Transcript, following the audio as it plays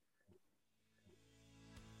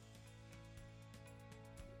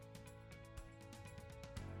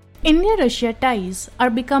India-Russia ties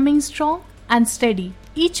are becoming strong and steady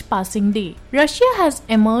each passing day. Russia has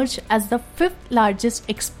emerged as the fifth largest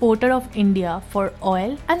exporter of India for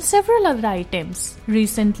oil and several other items.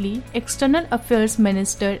 Recently, External Affairs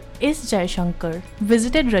Minister S. Jaishankar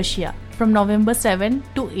visited Russia from November 7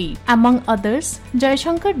 to 8. Among others,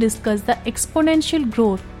 Jaishankar discussed the exponential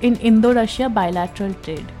growth in Indo-Russia bilateral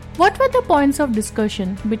trade. What were the points of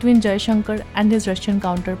discussion between Jaishankar and his Russian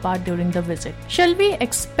counterpart during the visit? Shall we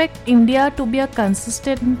expect India to be a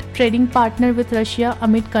consistent trading partner with Russia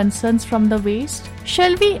amid concerns from the West?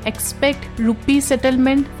 Shall we expect rupee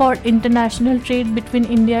settlement for international trade between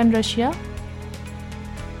India and Russia?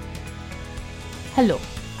 Hello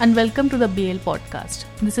and welcome to the BL podcast.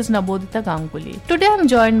 This is Nabodita Ganguly. Today I am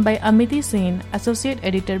joined by Amity Sen, Associate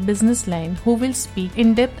Editor Business Line, who will speak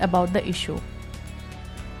in depth about the issue.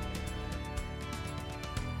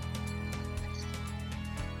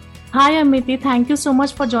 Hi Amity, thank you so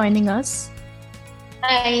much for joining us.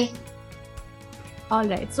 Hi.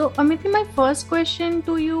 Alright, so Amity, my first question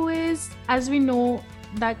to you is, as we know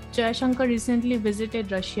that Jaishankar recently visited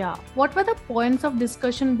Russia, what were the points of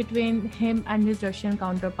discussion between him and his Russian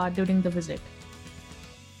counterpart during the visit?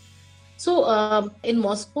 So in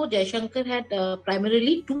Moscow, Jaishankar had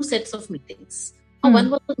primarily two sets of meetings. One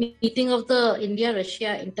was the meeting of the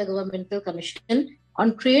India-Russia Intergovernmental Commission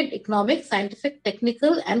on Trade, Economic, Scientific,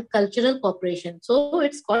 Technical and Cultural Cooperation. So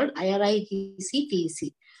it's called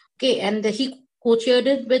IRIGC-TEC. Okay, and he co-chaired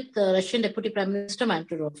it with Russian Deputy Prime Minister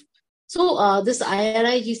Manturov. So this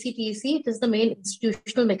IRIGC-TEC, it is the main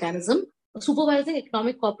institutional mechanism supervising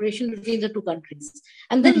economic cooperation between the two countries.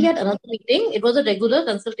 And then he had another meeting. It was a regular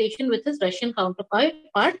consultation with his Russian counterpart,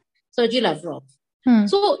 Sergei Lavrov.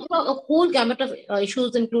 So, a whole gamut of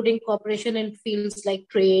issues, including cooperation in fields like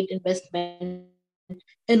trade, investment,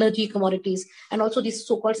 energy, commodities, and also these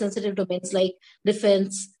so-called sensitive domains like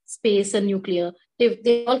defense, space, and nuclear.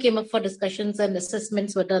 They all came up for discussions, and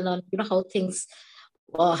assessments were done on how things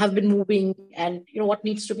have been moving and what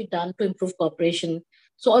needs to be done to improve cooperation.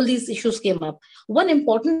 So all these issues came up. One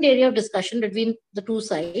important area of discussion between the two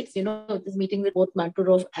sides, this meeting with both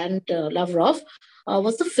Manturov and Lavrov,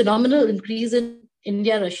 was the phenomenal increase in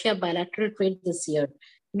India-Russia bilateral trade this year.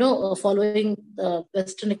 Following the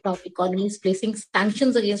Western economies placing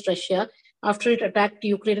sanctions against Russia after it attacked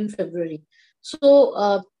Ukraine in February.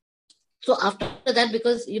 So after that,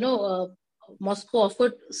 because Moscow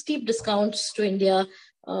offered steep discounts to India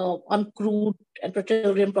on crude and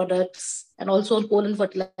petroleum products, and also on coal and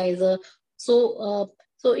fertilizer. So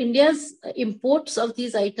India's imports of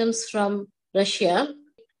these items from Russia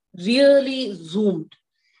really zoomed.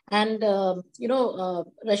 And,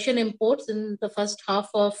 Russian imports in the first half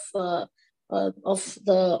of the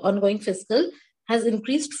ongoing fiscal has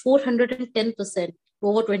increased 410%,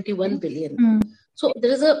 over 21 billion. So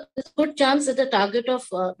there is a good chance that the target of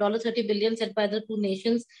 $30 billion set by the two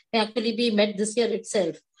nations may actually be met this year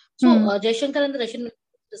itself. So Jaishankar and the Russian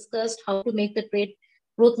discussed how to make the trade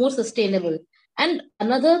growth more sustainable. And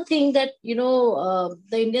another thing that, the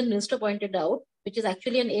Indian minister pointed out, which is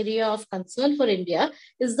actually an area of concern for India,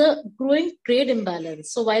 is the growing trade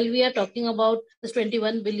imbalance. So while we are talking about this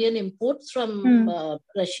 21 billion imports from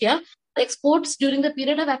Russia, exports during the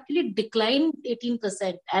period have actually declined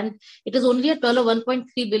 18%, and it is only a $1.3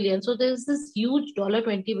 billion. So there's this huge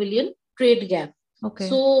 $20 billion trade gap. Okay.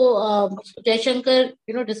 So Jaishankar,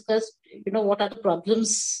 discussed, what are the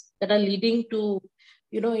problems that are leading to,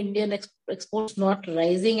 Indian exports not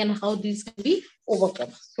rising and how these can be overcome.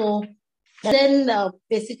 So then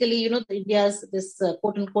basically, India's this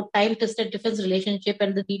quote unquote time-tested defense relationship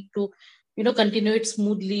and the need to, continue it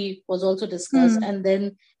smoothly was also discussed. And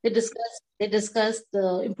then they discussed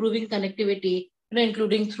improving connectivity,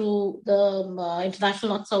 including through the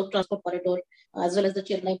International North-South Transport Corridor, as well as the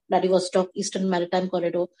Chennai-Vladivostok Eastern Maritime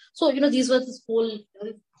Corridor. So, these were this whole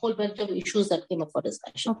bunch of issues that came up for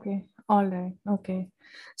discussion. Okay. All right. Okay.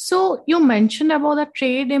 So you mentioned about the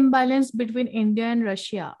trade imbalance between India and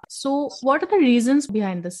Russia. So what are the reasons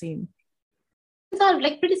behind the same? These are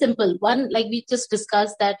pretty simple. One, we just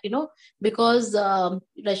discussed that, because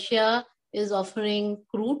Russia is offering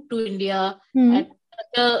crude to India at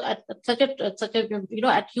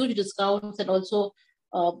huge discounts, and also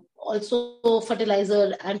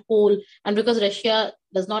fertilizer and coal, and because Russia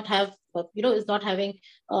does not have is not having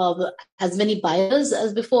as many buyers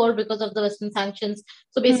as before because of the Western sanctions.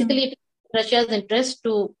 So basically, it is Russia's interest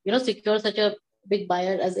to secure such a big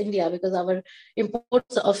buyer as India, because our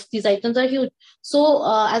imports of these items are huge. So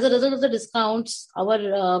as a result of the discounts,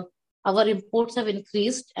 our imports have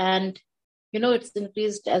increased, and it's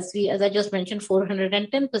increased as I just mentioned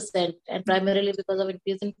 410%, and primarily because of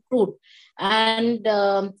increase in crude. And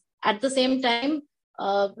at the same time,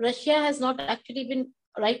 Russia has not actually been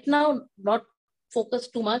right now not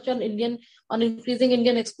focused too much on increasing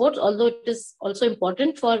Indian exports, although it is also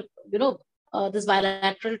important for this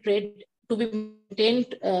bilateral trade to be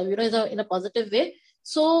maintained in a positive way.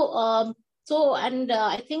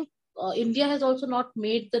 I think India has also not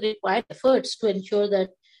made the required efforts to ensure that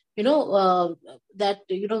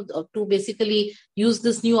to basically use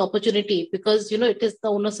this new opportunity, because it is the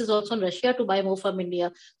onus is also on Russia to buy more from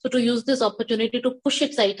India. So to use this opportunity to push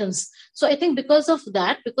its items. So I think because of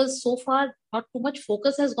that, because so far not too much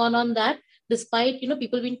focus has gone on that, despite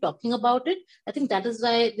people been talking about it, I think that is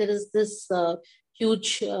why there is this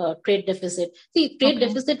huge trade deficit. See, trade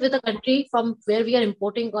deficit with a country from where we are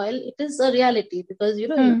importing oil, it is a reality, because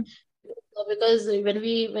because when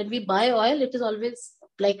we buy oil, it is always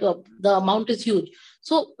like the amount is huge.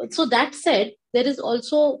 So that said, there is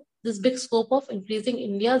also this big scope of increasing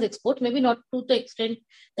India's export, maybe not to the extent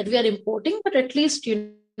that we are importing, but at least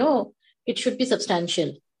it should be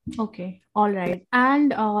substantial. Okay, all right.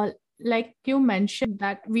 And like you mentioned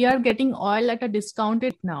that we are getting oil at a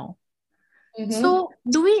discounted now. Mm-hmm. So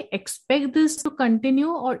do we expect this to continue,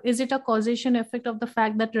 or is it a causation effect of the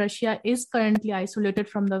fact that Russia is currently isolated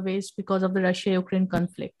from the West because of the Russia-Ukraine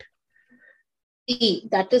conflict? See,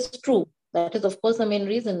 that is true. That is, of course, the main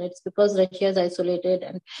reason. It's because Russia is isolated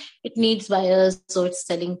and it needs buyers, so it's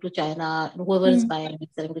selling to China. Whoever is buying,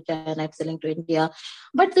 it's selling to China, it's selling to India.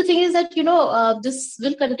 But the thing is that this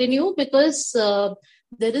will continue because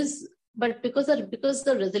because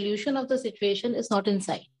the resolution of the situation is not in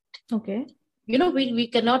sight. Okay. We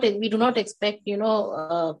do not expect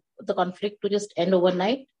the conflict to just end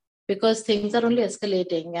overnight, because things are only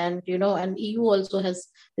escalating, and EU also has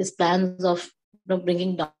these plans of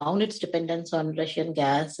bringing down its dependence on Russian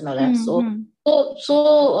gas and all that. Mm-hmm.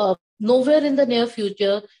 So nowhere in the near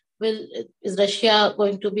future is Russia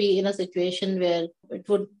going to be in a situation where it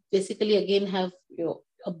would basically again have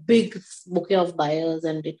a big bouquet of buyers,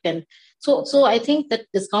 and it can. So I think that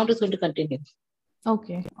discount is going to continue.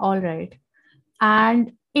 Okay, all right.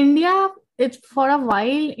 And India, for a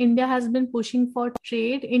while, India has been pushing for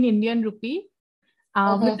trade in Indian rupee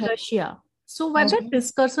with Russia. So were there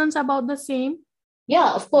discussions about the same?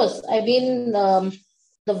 Yeah, of course. I mean, the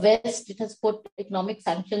West, it has put economic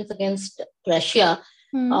sanctions against Russia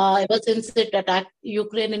ever since it attacked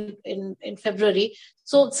Ukraine in February.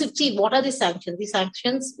 So see, what are these sanctions? These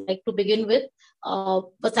sanctions, like to begin with,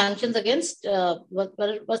 were sanctions against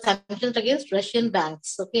Russian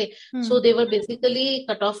banks. Okay, so they were basically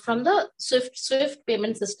cut off from the SWIFT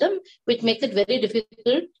payment system, which makes it very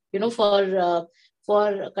difficult,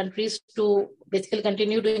 for countries to basically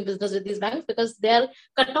continue doing business with these banks, because they are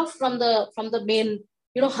cut off from the main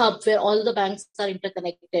hub where all the banks are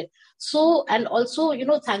interconnected. So, and also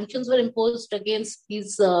sanctions were imposed against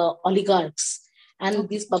these oligarchs and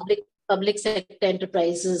these public sector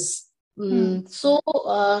enterprises.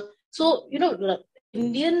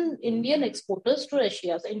 Indian exporters to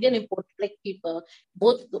Russia, so Indian import, like people,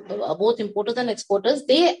 both importers and exporters,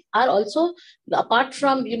 they are also, apart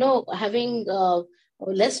from having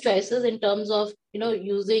less choices in terms of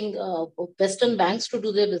using Western banks to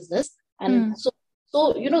do their business, and so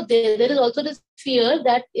there is also this fear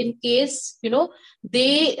that in case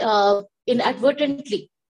they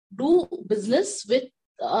inadvertently do business with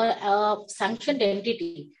a sanctioned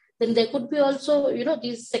entity, then there could be also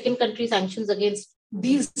these second country sanctions against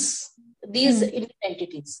these Indian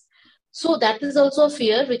entities. So that is also a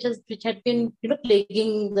fear which had been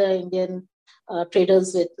plaguing the Indian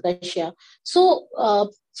traders with Russia. So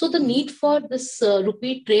the need for this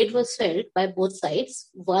rupee trade was felt by both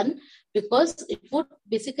sides. One, because it would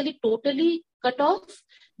basically totally cut off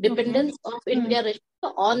dependence of India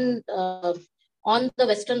Russia on the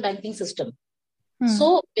Western banking system.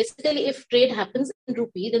 So basically, if trade happens in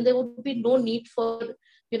rupee, then there would be no need for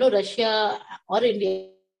Russia or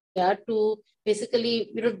India to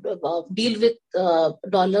basically deal with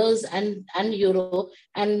dollars and euro,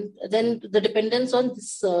 and then the dependence on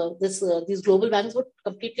these global banks would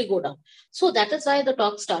completely go down. So that is why the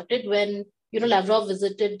talk started when Lavrov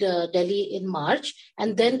visited Delhi in March,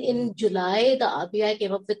 and then in July the RBI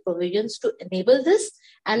came up with provisions to enable this,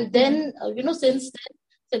 and then since then,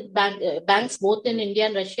 banks both in India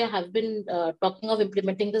and Russia have been talking of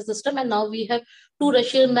implementing the system, and now we have 2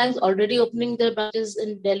 Russian banks already opening their branches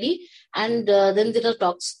in Delhi, and then there are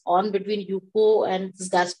talks on between UCO and this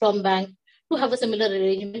Gazprom Bank to have a similar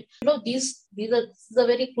arrangement. This is a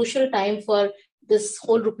very crucial time for this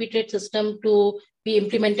whole rupee trade system to be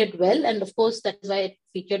implemented well, and of course that is why it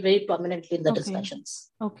featured very prominently in the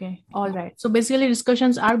discussions. Okay, all right. So basically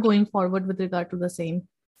discussions are going forward with regard to the same.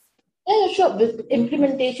 Yeah, sure.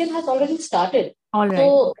 Implementation has already started. All right.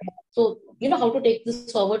 So how to take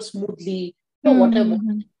this forward smoothly. Whatever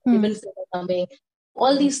events that are coming,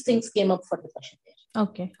 all these things came up for discussion there.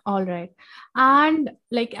 Okay, all right. And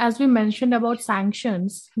like as we mentioned about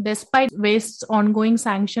sanctions, despite West's ongoing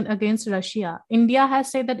sanction against Russia, India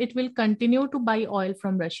has said that it will continue to buy oil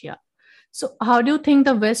from Russia. So how do you think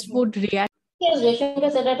the West would react? Yes,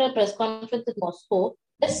 Jaishankar said at a press conference in Moscow,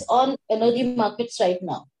 that's on energy markets right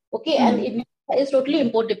now. Okay, and India is totally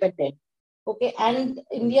import dependent. Okay, and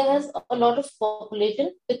India has a lot of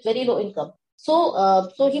population with very low income.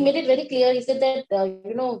 So he made it very clear. He said that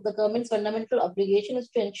the government's fundamental obligation is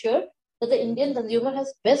to ensure that the Indian consumer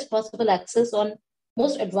has best possible access on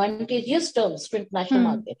most advantageous terms to international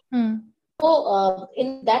market. So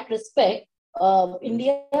in that respect,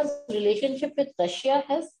 India's relationship with Russia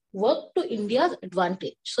has worked to India's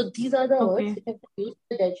advantage. So these are the words which have been used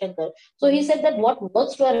by Jaishankar. So he said that what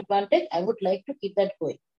works to our advantage, I would like to keep that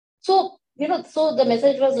going. So the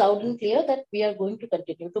message was loud and clear that we are going to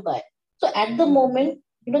continue to buy. So at the moment,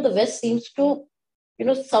 the West seems to,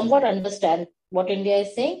 somewhat understand what India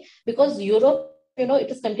is saying, because Europe,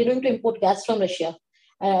 it is continuing to import gas from Russia,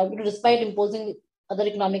 despite imposing other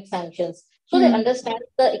economic sanctions. So they understand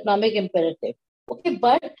the economic imperative. Okay,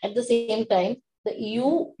 but at the same time, the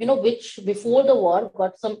EU, which before the war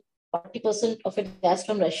got some 40% of its gas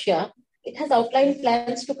from Russia, it has outlined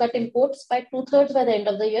plans to cut imports by 2/3 by the end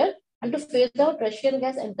of the year and to phase out Russian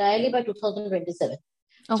gas entirely by 2027.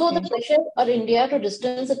 So the pressure on India to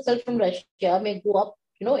distance itself from Russia may go up,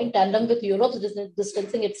 in tandem with Europe's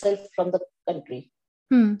distancing itself from the country.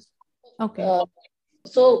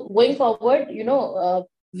 So going forward,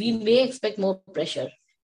 we may expect more pressure.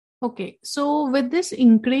 Okay. So with this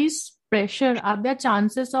increased pressure, are there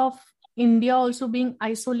chances of India also being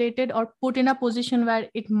isolated or put in a position where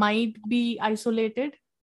it might be isolated?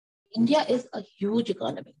 India is a huge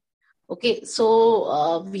economy. Okay,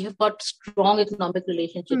 so we have got strong economic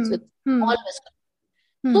relationships with all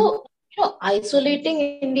Western. So, isolating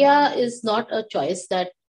India is not a choice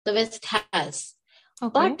that the West has.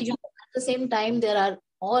 But, at the same time, there are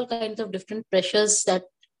all kinds of different pressures that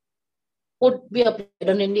would be applied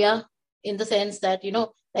on India, in the sense that,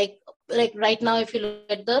 like right now, if you look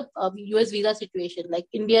at the US visa situation, like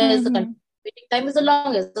India is the country waiting time is the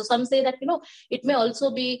longest. So some say that, it may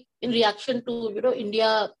also be in reaction to,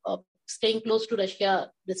 India staying close to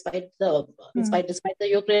Russia despite the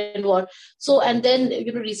Ukraine war. So, and then,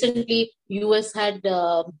 recently US had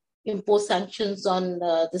imposed sanctions on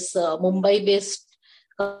this Mumbai-based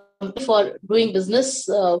company for doing business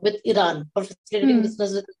with Iran, for facilitating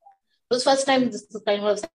business with Iran. It was the first time this kind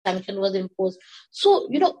of sanction was imposed. So,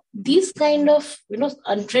 these kind of,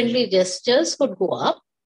 unfriendly gestures could go up.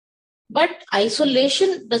 But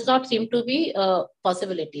isolation does not seem to be a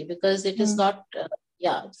possibility, because it is not...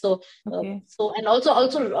 So and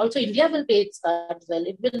also India will pay its cards well.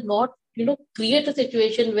 It will not, create a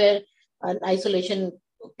situation where an isolation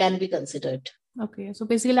can be considered. Okay, so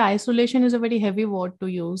basically, isolation is a very heavy word to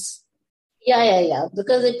use. Yeah,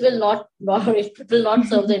 because it will not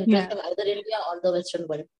serve the interest of either India or the Western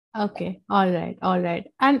world. Okay, all right.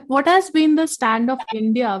 And what has been the stand of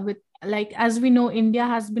India with, like, as we know, India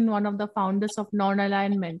has been one of the founders of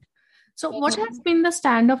non-alignment. So what has been the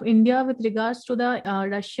stand of India with regards to the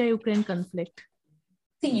Russia-Ukraine conflict?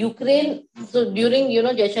 See, Ukraine, so during,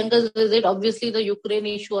 Jaishankar's visit, obviously the Ukraine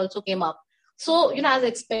issue also came up. So, as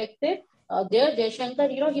expected, there Jaishankar,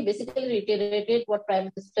 he basically reiterated what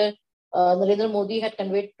Prime Minister Narendra Modi had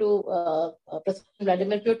conveyed to President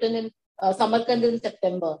Vladimir Putin in Samarkand in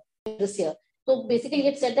September this year. So basically,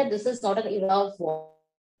 it said that this is not an era of war.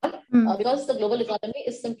 Because the global economy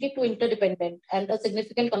is simply too interdependent, and a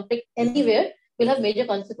significant conflict anywhere will have major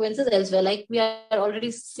consequences elsewhere, like we are already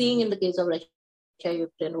seeing in the case of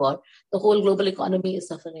Russia-Ukraine war. The whole global economy is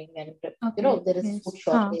suffering, and there is food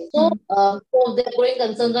shortage. So there are growing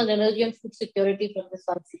concerns on energy and food security from this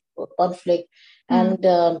conflict, and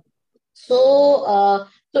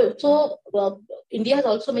India has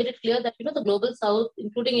also made it clear that the global South,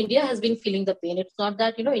 including India, has been feeling the pain. It's not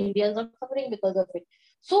that India is not suffering because of it.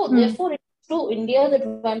 So therefore, it's to India's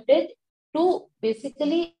advantage to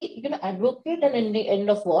basically advocate an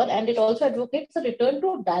end of war, and it also advocates a return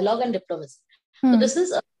to dialogue and diplomacy. So this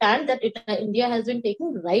is a stand that India has been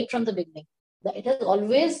taking right from the beginning. It has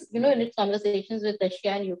always, in its conversations with Russia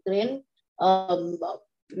and Ukraine,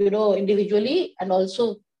 individually and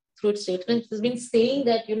also through its statements, has been saying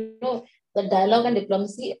that the dialogue and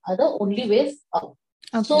diplomacy are the only ways out.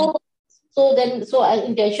 So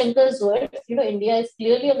in Jaishankar's words, India is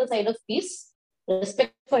clearly on the side of peace,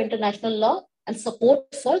 respect for international law, and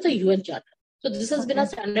support for the UN Charter. So this has been a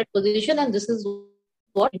standard position, and this is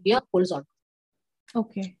what India holds on.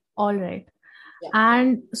 Okay, all right. Yeah.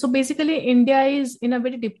 And so basically, India is in a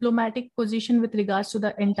very diplomatic position with regards to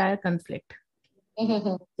the entire conflict.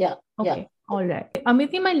 Yeah. Okay, all right.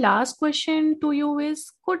 Amity, my last question to you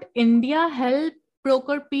is, could India help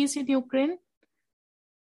broker peace in Ukraine?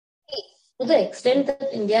 To the extent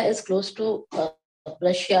that India is close to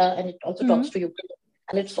Russia, and it also talks to Ukraine,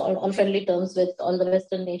 and it's on friendly terms with all the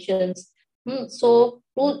Western nations. So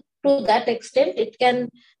to that extent, it can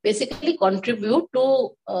basically contribute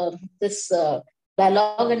to this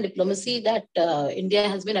dialogue and diplomacy that India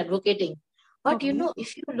has been advocating. But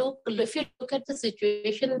if you look at the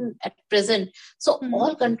situation at present, so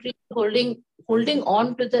all countries holding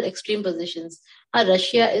on to their extreme positions.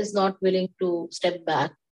 Russia is not willing to step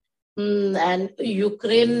back, and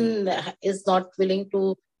Ukraine is not willing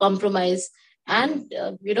to compromise. And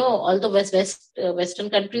all the Western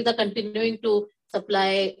countries are continuing to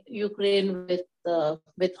supply Ukraine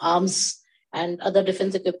with arms and other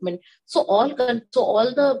defense equipment. So all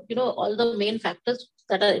the main factors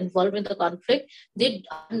that are involved in the conflict, they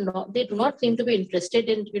do not seem to be interested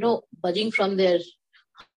in budging from their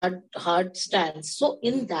hard stance. So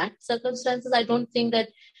in that circumstances, I don't think that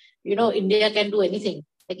India can do anything.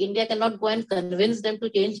 Like, India cannot go and convince them to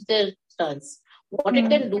change their stance. What it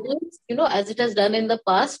can do is, as it has done in the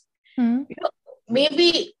past,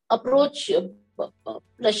 maybe approach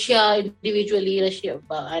Russia individually,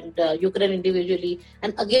 and Ukraine individually,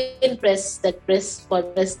 and again press that there's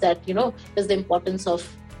the importance of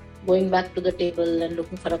going back to the table and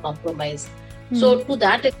looking for a compromise. So to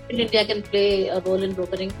that extent, India can play a role in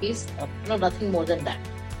brokering peace. Nothing more than that.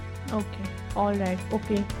 Okay. All right.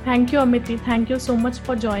 Okay. Thank you, Amity. Thank you so much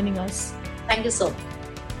for joining us. Thank you so much.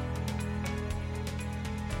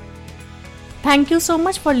 Thank you so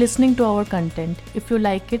much for listening to our content. If you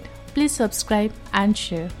like it, please subscribe and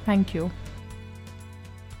share. Thank you.